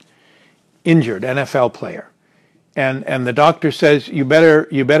athlete, injured NFL player, and the doctor says you better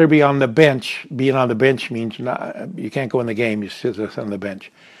be on the bench. Being on the bench means you can't go in the game. You sit on the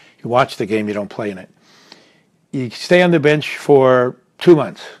bench. You watch the game. You don't play in it. You stay on the bench for 2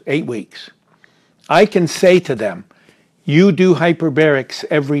 months, 8 weeks. I can say to them, you do hyperbarics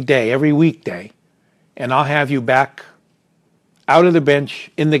every day, every weekday, and I'll have you back out of the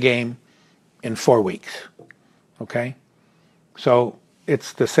bench in the game in 4 weeks. Okay? So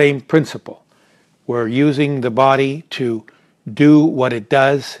it's the same principle. We're using the body to do what it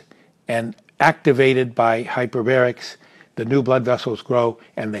does, and activated by hyperbarics, the new blood vessels grow,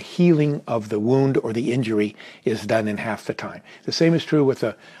 and the healing of the wound or the injury is done in half the time. The same is true with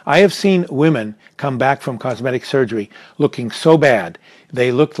I have seen women come back from cosmetic surgery looking so bad,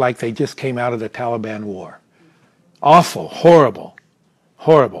 they looked like they just came out of the Taliban war. Awful, horrible,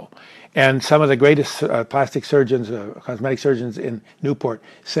 horrible. And some of the greatest plastic surgeons, cosmetic surgeons in Newport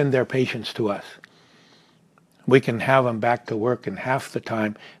send their patients to us. We can have them back to work in half the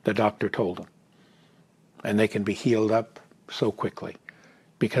time the doctor told them. And they can be healed up so quickly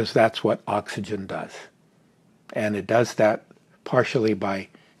because that's what oxygen does. And it does that partially by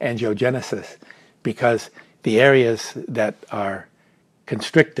angiogenesis because the areas that are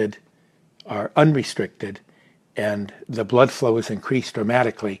constricted are unrestricted and the blood flow is increased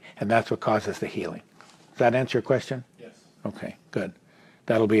dramatically, and that's what causes the healing. Does that answer your question? Yes. Okay, good.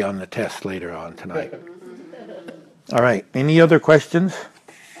 That'll be on the test later on tonight. All right, any other questions?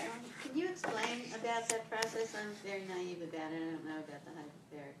 Can you explain about that process? I'm very naive about it. I don't know about the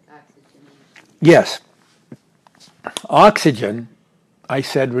hyperbaric oxygenation. Yes. Oxygen, I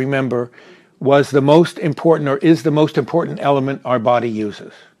said, remember, was the most important or is the most important element our body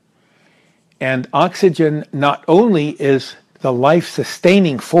uses. And oxygen not only is the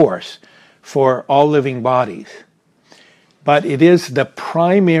life-sustaining force for all living bodies, but it is the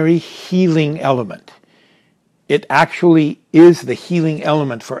primary healing element. It actually is the healing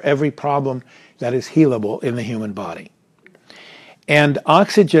element for every problem that is healable in the human body. And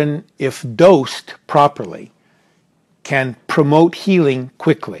oxygen, if dosed properly, can promote healing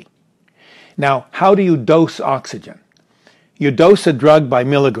quickly. Now, how do you dose oxygen? You dose a drug by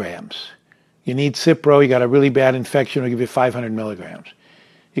milligrams. You need Cipro, you got a really bad infection, we'll give you 500 milligrams.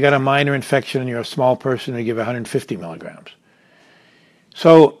 You got a minor infection and you're a small person, we'll give you 150 milligrams.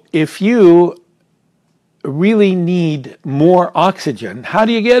 So if you really need more oxygen, how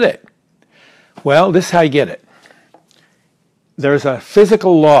do you get it? Well, this is how you get it. There's a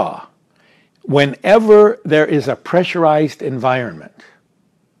physical law. Whenever there is a pressurized environment,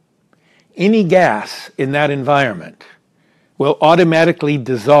 any gas in that environment will automatically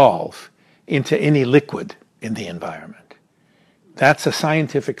dissolve into any liquid in the environment. That's a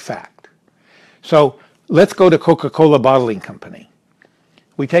scientific fact. So let's go to Coca-Cola Bottling Company.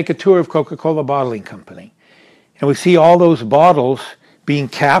 We take a tour of Coca-Cola Bottling Company, and we see all those bottles being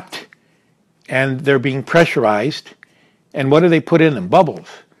capped, and they're being pressurized. And what do they put in them? Bubbles.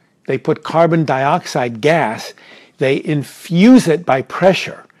 They put carbon dioxide gas. They infuse it by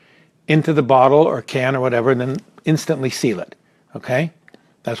pressure into the bottle or can or whatever, and then instantly seal it. Okay?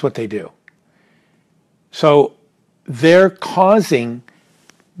 That's what they do. So they're causing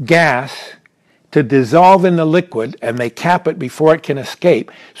gas to dissolve in the liquid, and they cap it before it can escape.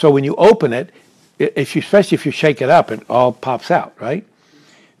 So when you open it, especially if you shake it up, it all pops out, right?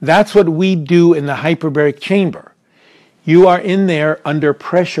 That's what we do in the hyperbaric chamber. You are in there under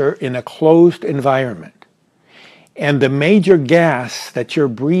pressure in a closed environment. And the major gas that you're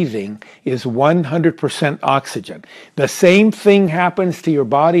breathing is 100% oxygen. The same thing happens to your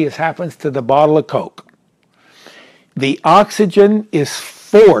body as happens to the bottle of Coke. The oxygen is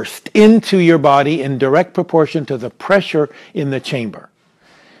forced into your body in direct proportion to the pressure in the chamber.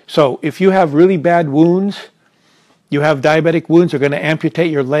 So if you have really bad wounds, You have diabetic wounds, they're going to amputate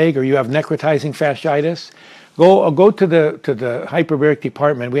your leg, or you have necrotizing fasciitis. Go to the hyperbaric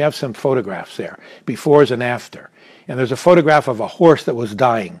department. We have some photographs there, befores and after. And there's a photograph of a horse that was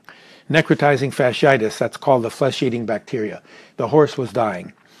dying. Necrotizing fasciitis, that's called the flesh-eating bacteria. The horse was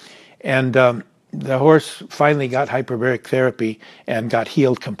dying. And the horse finally got hyperbaric therapy and got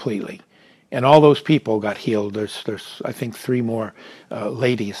healed completely. And all those people got healed. There's I think 3 more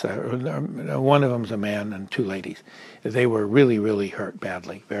ladies. One of them's a man and 2 ladies. They were really, really hurt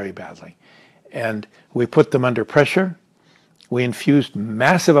badly, very badly. And we put them under pressure. We infused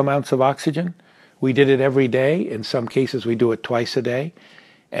massive amounts of oxygen. We did it every day. In some cases, we do it twice a day.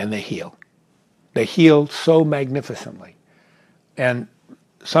 And they heal. They heal so magnificently. And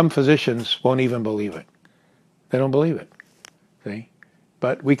some physicians won't even believe it. They don't believe it. See?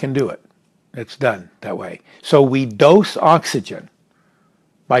 But we can do it. It's done that way. So we dose oxygen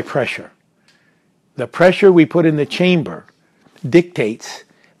by pressure. The pressure we put in the chamber dictates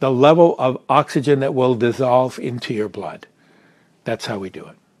the level of oxygen that will dissolve into your blood. That's how we do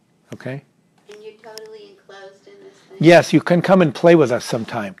it. Okay? And you're totally enclosed in this thing? Yes, you can come and play with us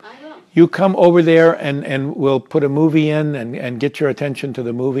sometime. I will. You come over there and we'll put a movie in and get your attention to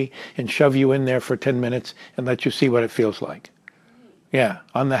the movie and shove you in there for 10 minutes and let you see what it feels like. Yeah,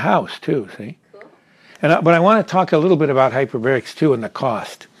 on the house too, see? Cool. But I want to talk a little bit about hyperbarics too and the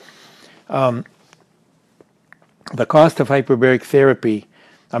cost. The cost of hyperbaric therapy,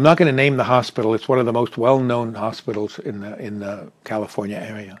 I'm not going to name the hospital. It's one of the most well-known hospitals in the California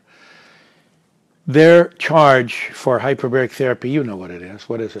area. Their charge for hyperbaric therapy, you know what it is.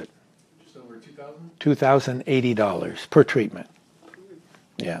 What is it? Just over $2,000? $2,080 per treatment.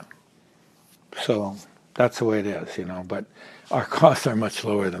 Yeah. So that's the way it is, you know. But our costs are much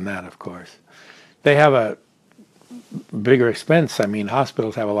lower than that, of course. They have a bigger expense. I mean,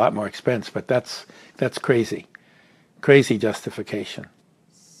 hospitals have a lot more expense, but that's crazy. Crazy justification.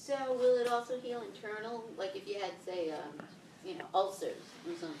 So will it also heal internal? Like if you had, say, ulcers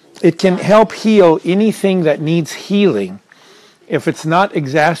or something? It can help heal anything that needs healing if it's not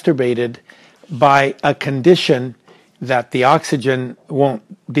exacerbated by a condition that the oxygen won't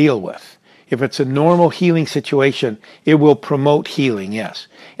deal with. If it's a normal healing situation, it will promote healing, yes.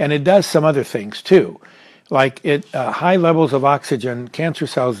 And it does some other things too. Like high levels of oxygen, cancer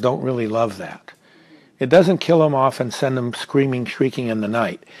cells don't really love that. It doesn't kill them off and send them screaming, shrieking in the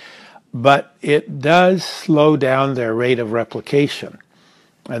night. But it does slow down their rate of replication,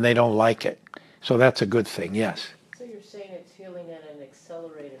 and they don't like it. So that's a good thing, yes. So you're saying it's healing at an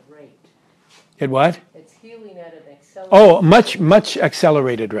accelerated rate? It what? It's healing at an accelerated Oh, much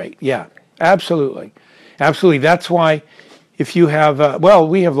accelerated rate, yeah. Absolutely. Absolutely. That's why if you have,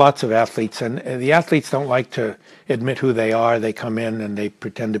 we have lots of athletes, and the athletes don't like to admit who they are. They come in and they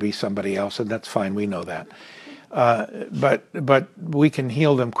pretend to be somebody else, and that's fine. We know that. But we can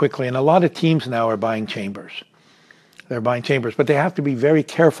heal them quickly, and a lot of teams now are buying chambers. They're buying chambers, but they have to be very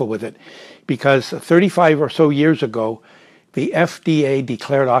careful with it because 35 or so years ago, the FDA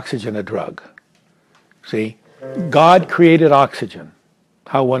declared oxygen a drug. See? God created oxygen.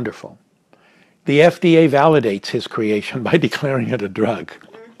 How wonderful. The FDA validates his creation by declaring it a drug.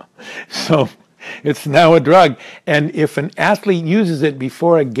 So it's now a drug. And if an athlete uses it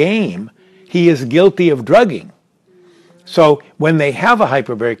before a game, he is guilty of drugging. So when they have a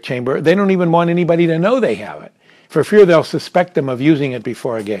hyperbaric chamber, they don't even want anybody to know they have it, for fear they'll suspect them of using it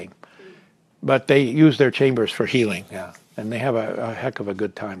before a game. But they use their chambers for healing, yeah, and they have a heck of a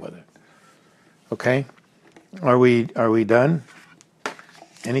good time with it. Okay? Are we done?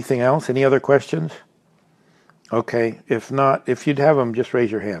 Anything else? Any other questions? Okay. If not, if you'd have them, just raise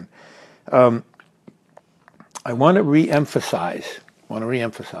your hand. I want to re-emphasize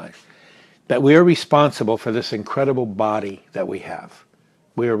that we are responsible for this incredible body that we have.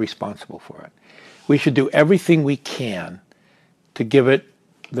 We are responsible for it. We should do everything we can to give it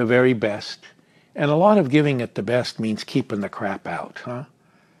the very best. And a lot of giving it the best means keeping the crap out, huh?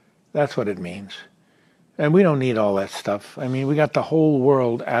 That's what it means. And we don't need all that stuff. I mean, we got the whole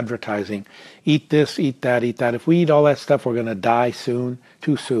world advertising, eat this, eat that, eat that. If we eat all that stuff, we're going to die soon,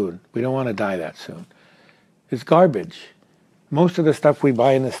 too soon. We don't want to die that soon. It's garbage. Most of the stuff we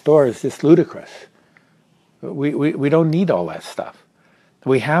buy in the store is just ludicrous. We don't need all that stuff.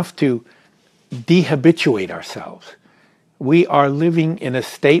 We have to dehabituate ourselves. We are living in a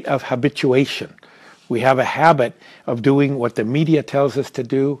state of habituation. We have a habit of doing what the media tells us to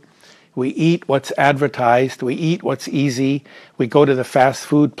do. We eat what's advertised. We eat what's easy. We go to the fast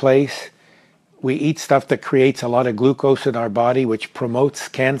food place. We eat stuff that creates a lot of glucose in our body, which promotes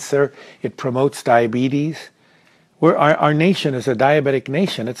cancer. It promotes diabetes. Our nation is a diabetic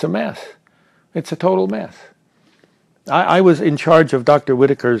nation. It's a mess. It's a total mess. I was in charge of Dr.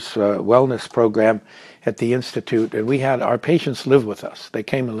 Whitaker's wellness program at the Institute, and we had our patients live with us. They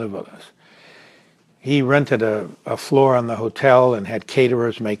came and lived with us. He rented a floor on the hotel and had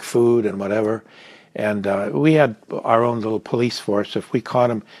caterers make food and whatever. And we had our own little police force. If we caught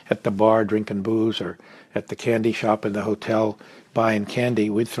him at the bar drinking booze or at the candy shop in the hotel buying candy,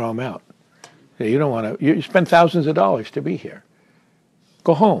 we'd throw him out. You don't want to, you spend thousands of dollars to be here.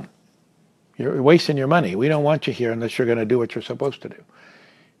 Go home. You're wasting your money. We don't want you here unless you're going to do what you're supposed to do.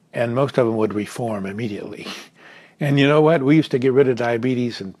 And most of them would reform immediately. And you know what? We used to get rid of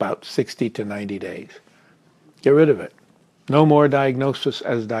diabetes in about 60 to 90 days. Get rid of it. No more diagnosis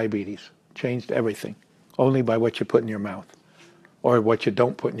as diabetes. Changed everything. Only by what you put in your mouth. Or what you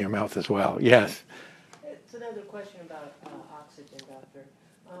don't put in your mouth as well. Yes? It's another question about oxygen, doctor.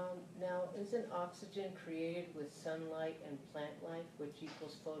 Now, isn't oxygen created with sunlight and plant life, which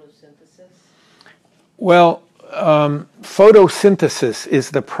equals photosynthesis? Well, photosynthesis is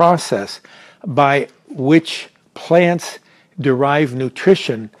the process by which plants derive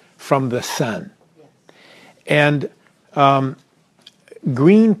nutrition from the sun. Yes. And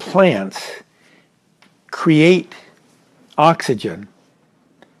green plants create oxygen,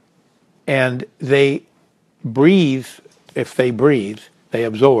 and they breathe, if they breathe, they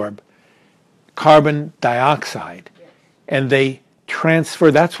absorb carbon dioxide, Yes. and they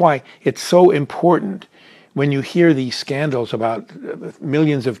transfer. That's why it's so important when you hear these scandals about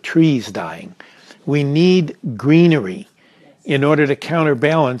millions of trees dying. We need greenery in order to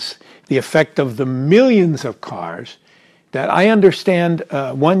counterbalance the effect of the millions of cars that I understand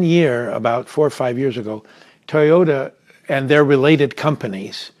 1 year, about 4 or 5 years ago, Toyota and their related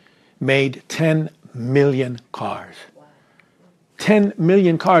companies made 10 million cars. 10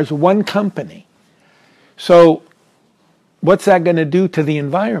 million cars, one company. So what's that going to do to the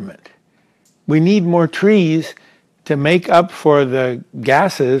environment? We need more trees to make up for the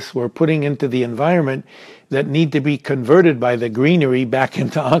gases we're putting into the environment that need to be converted by the greenery back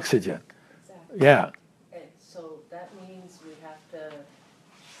into oxygen. Exactly. Yeah. And so that means we have to,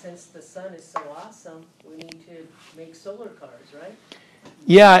 since the sun is so awesome, we need to make solar cars, right?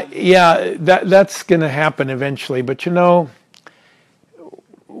 Yeah, that's going to happen eventually. But you know,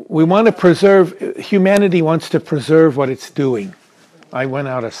 we want to preserve, humanity wants to preserve what it's doing. I went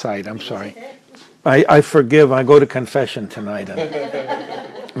out of sight, I'm sorry. I forgive, I go to confession tonight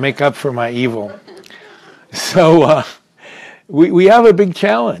and make up for my evil. So we have a big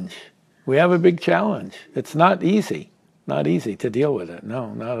challenge. We have a big challenge. It's not easy to deal with it.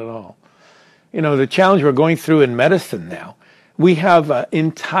 No, not at all. You know, the challenge we're going through in medicine now, we have an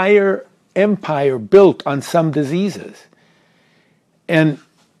entire empire built on some diseases. And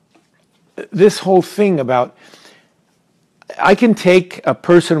this whole thing about, I can take a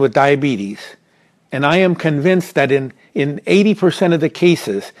person with diabetes, and I am convinced that in 80% of the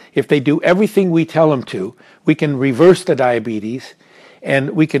cases, if they do everything we tell them to, we can reverse the diabetes,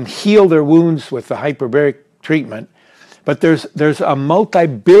 and we can heal their wounds with the hyperbaric treatment. But there's a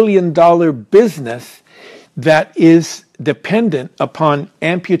multi-billion-dollar business that is dependent upon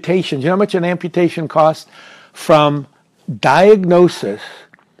amputations. You know how much an amputation costs? From diagnosis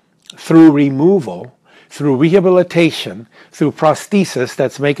through removal, through rehabilitation, through prosthesis,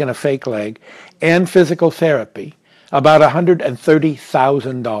 that's making a fake leg, and physical therapy, about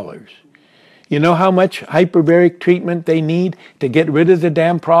 $130,000. You know how much hyperbaric treatment they need to get rid of the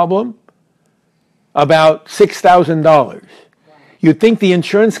damn problem? About $6,000. You'd think the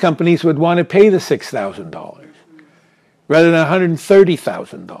insurance companies would want to pay the $6,000 rather than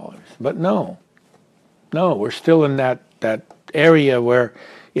 $130,000. But no, we're still in that area where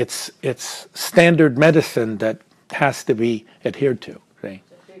it's standard medicine that has to be adhered to. See?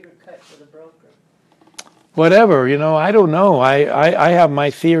 It's a bigger cut for the broker. Whatever, you know, I don't know. I have my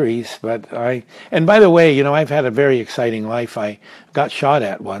theories, but and by the way, you know, I've had a very exciting life. I got shot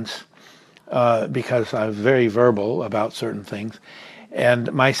at once because I was very verbal about certain things.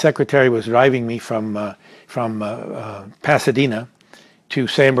 And my secretary was driving me from Pasadena to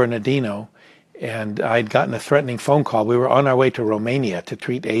San Bernardino, and I'd gotten a threatening phone call. We were on our way to Romania to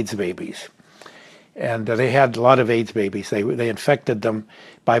treat AIDS babies. And they had a lot of AIDS babies. They infected them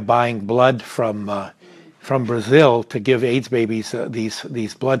by buying blood from Brazil to give AIDS babies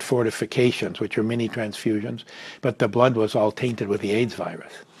these blood fortifications, which are mini transfusions. But the blood was all tainted with the AIDS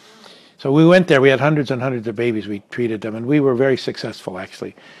virus. So we went there. We had hundreds and hundreds of babies. We treated them, and we were very successful,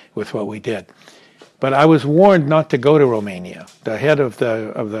 actually, with what we did. But I was warned not to go to Romania. The head of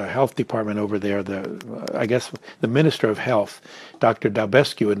the health department over there, I guess the Minister of Health, Dr.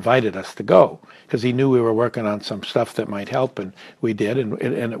 Dabescu, invited us to go because he knew we were working on some stuff that might help, and we did,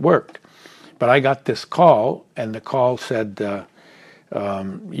 and it worked. But I got this call, and the call said,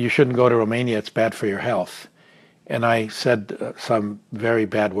 you shouldn't go to Romania, it's bad for your health. And I said some very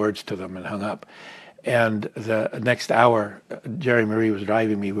bad words to them and hung up. And the next hour, Jerry Marie was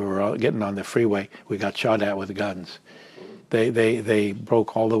driving me. We were all getting on the freeway. We got shot at with guns. They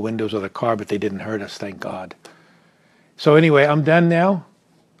broke all the windows of the car, but they didn't hurt us, thank God. So anyway, I'm done now.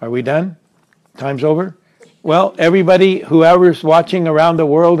 Are we done? Time's over? Well, everybody, whoever's watching around the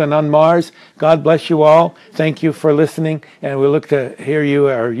world and on Mars, God bless you all. Thank you for listening, and we look to hear you,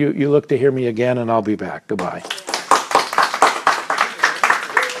 or you look to hear me again, and I'll be back. Goodbye.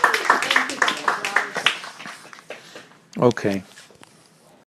 Okay.